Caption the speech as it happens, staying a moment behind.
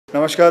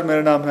नमस्कार,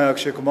 मेरा नाम है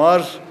अक्षय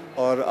कुमार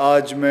और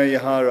आज मैं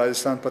यहाँ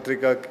राजस्थान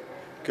पत्रिका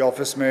के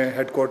ऑफिस में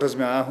हेडक्वार्टर्स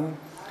में आया हूँ।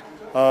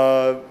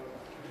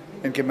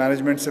 इनके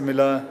मैनेजमेंट से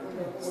मिला,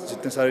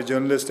 जितने सारे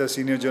जर्नलिस्ट हैं,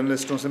 सीनियर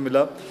जर्नलिस्टों से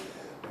मिला।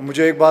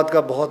 मुझे एक बात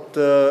का बहुत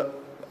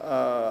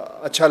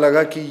अच्छा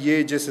लगा कि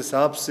ये जिस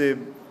हिसाब से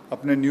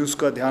अपने न्यूज़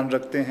का ध्यान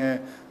रखते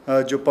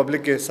हैं, जो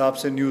पब्लिक के हिसाब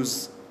से न्यूज़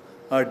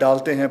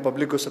डालते हैं,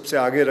 पब्लिक को सबसे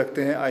आगे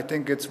रखते हैं। I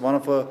think it's one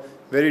of a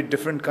very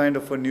different kind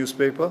of a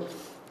newspaper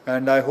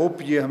and I hope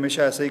ये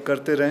हमेशा ऐसा ही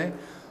करते रहें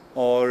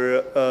और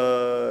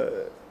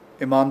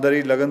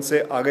ईमानदारी लगन से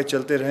आगे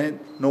चलते रहें।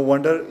 नो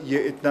वंडर ये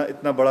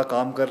इतना बड़ा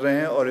काम कर रहे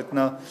हैं और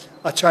इतना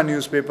अच्छा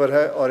न्यूज़पेपर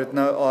है और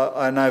इतना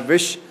and I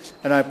wish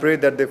and I pray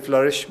that they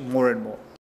flourish more and more.